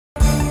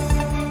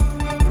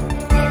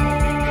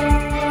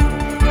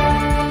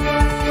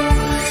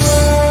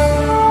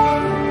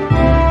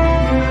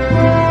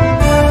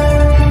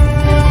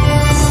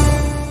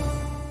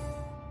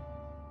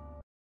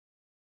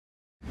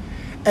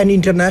An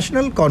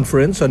international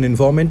conference on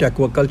environment,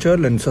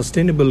 aquaculture and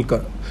sustainable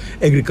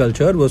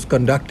agriculture was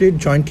conducted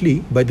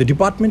jointly by the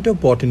Department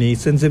of Botany,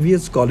 St.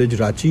 Xavier's College,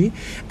 Ranchi,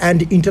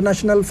 and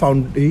International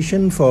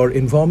Foundation for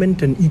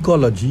Environment and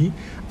Ecology,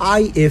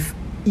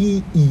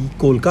 IFEE,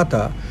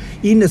 Kolkata,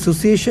 in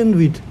association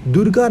with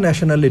Durga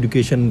National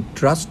Education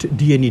Trust,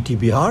 DNET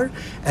Bihar,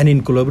 and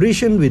in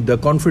collaboration with the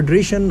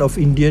Confederation of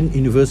Indian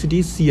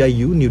Universities,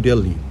 CIU, New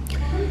Delhi.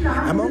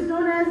 Plant is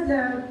known as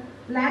the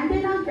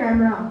Lantana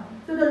camera.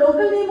 So the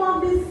local name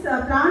of this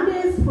plant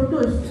is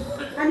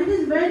Putush, and it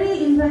is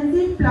very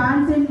invasive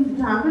plant in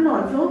Jharkhand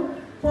also.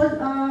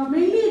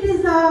 Mainly it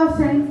is a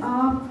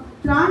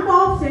plant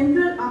of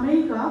Central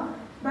America,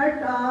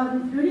 but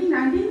during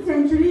 19th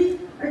century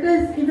it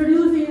is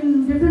introduced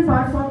in different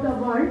parts of the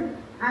world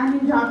and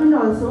in Jharkhand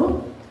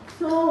also.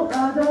 So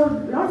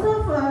the lots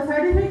of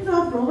side effects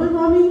of global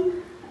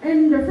warming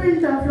in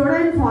different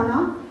flora and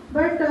fauna.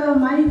 But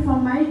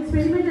from my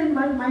experiment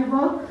and my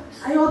work,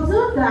 I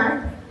observed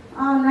that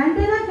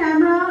Lantana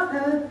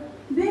camera,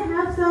 they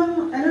have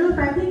some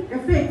allelopathic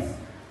effects,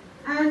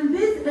 and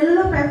these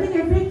allelopathic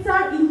effects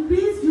are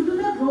increased due to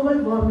the global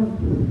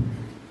warming.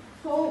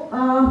 So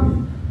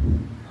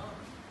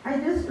I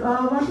just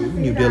want to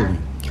say that.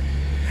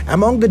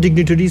 Among the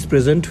dignitaries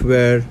present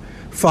were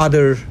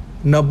Father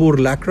Nabor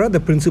Lakra, the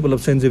principal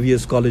of St.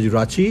 Xavier's College,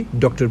 Ranchi,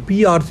 Dr.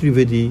 P.R.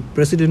 Trivedi,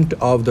 president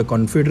of the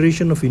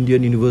Confederation of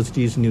Indian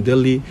Universities, New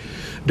Delhi,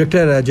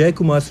 Dr. Ajay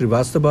Kumar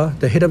Srivastava,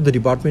 the head of the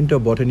Department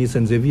of Botany,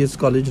 St. Xavier's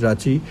College,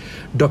 Ranchi,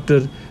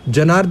 Dr.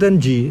 Janardhan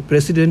Ji,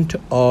 president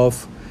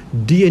of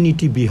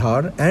DNET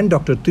Bihar, and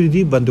Dr.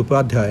 Trideep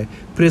Bandyopadhyay,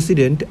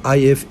 president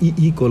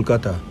IFEE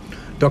Kolkata.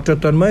 Dr.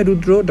 Tanmay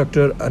Rudro,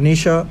 Dr.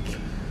 Anesha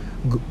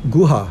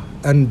Guha,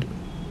 and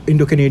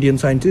Indo-Canadian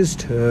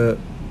scientist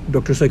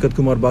Dr. Saikat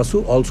Kumar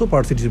Basu also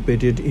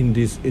participated in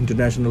this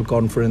international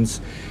conference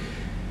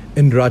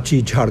in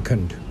Ranchi,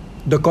 Jharkhand.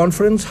 The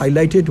conference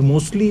highlighted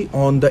mostly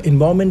on the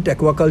environment,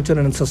 aquaculture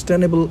and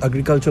sustainable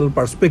agricultural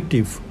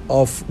perspective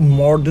of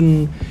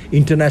modern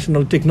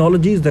international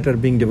technologies that are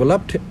being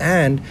developed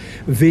and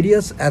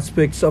various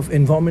aspects of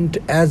environment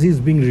as is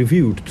being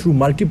reviewed through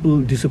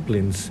multiple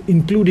disciplines,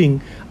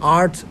 including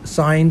arts,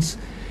 science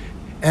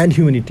and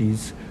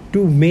humanities,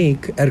 to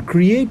make or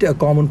create a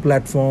common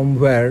platform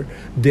where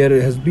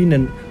there has been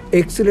an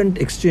excellent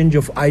exchange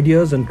of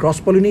ideas and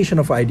cross-pollination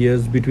of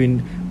ideas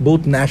between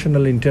both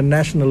national and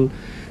international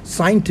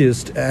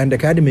scientists and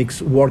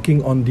academics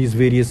working on these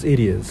various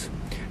areas.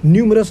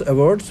 Numerous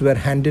awards were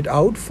handed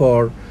out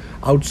for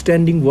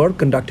outstanding work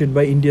conducted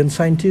by Indian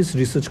scientists,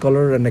 research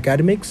scholars and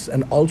academics,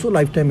 and also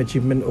lifetime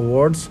achievement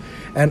awards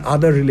and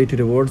other related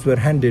awards were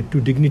handed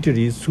to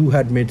dignitaries who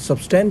had made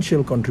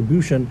substantial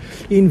contribution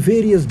in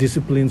various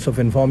disciplines of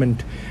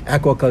environment,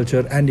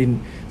 aquaculture and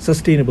in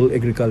sustainable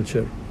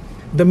agriculture.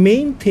 The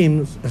main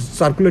themes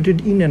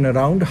circulated in and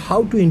around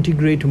how to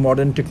integrate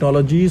modern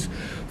technologies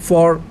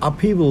for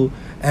upheaval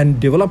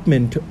and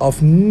development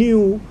of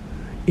new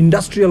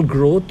industrial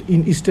growth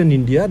in eastern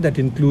India, that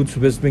includes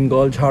West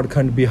Bengal,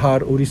 Jharkhand,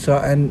 Bihar,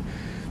 Orissa and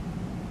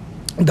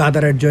the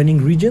other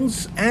adjoining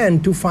regions,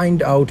 and to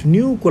find out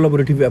new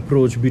collaborative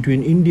approach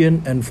between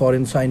Indian and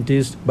foreign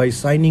scientists by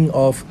signing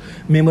of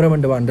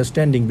memorandum of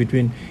understanding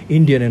between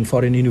Indian and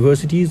foreign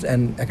universities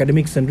and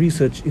academics and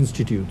research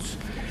institutes.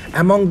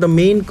 Among the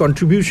main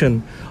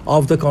contribution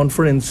of the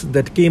conference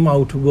that came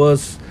out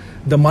was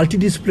the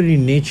multidisciplinary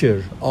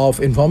nature of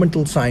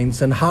environmental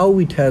science and how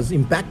it has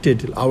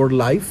impacted our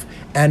life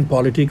and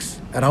politics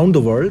around the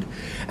world,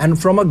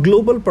 and from a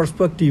global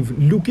perspective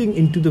looking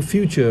into the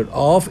future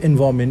of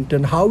environment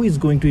and how it's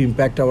going to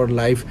impact our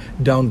life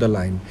down the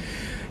line.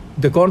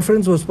 The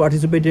conference was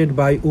participated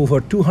by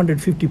over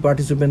 250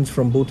 participants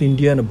from both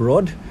India and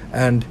abroad,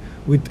 and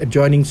with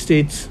adjoining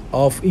states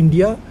of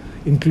India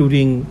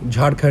including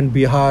Jharkhand,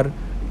 Bihar,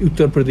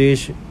 Uttar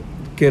Pradesh,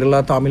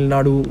 Kerala, Tamil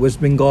Nadu, West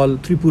Bengal,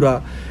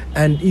 Tripura,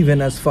 and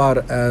even as far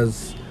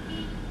as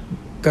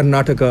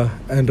Karnataka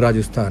and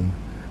Rajasthan.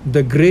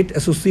 The great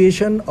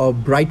association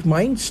of bright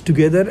minds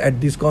together at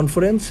this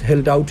conference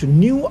held out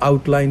new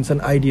outlines and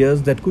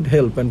ideas that could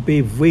help and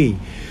pave way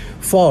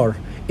for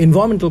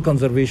environmental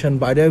conservation,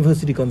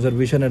 biodiversity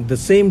conservation, at the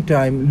same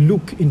time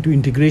look into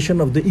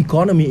integration of the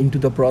economy into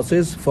the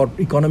process for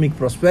economic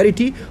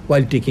prosperity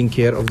while taking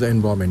care of the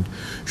environment.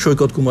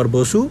 Saikat Kumar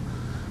Basu,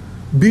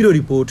 Bureau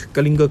Report,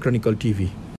 Kalinga Chronicle TV.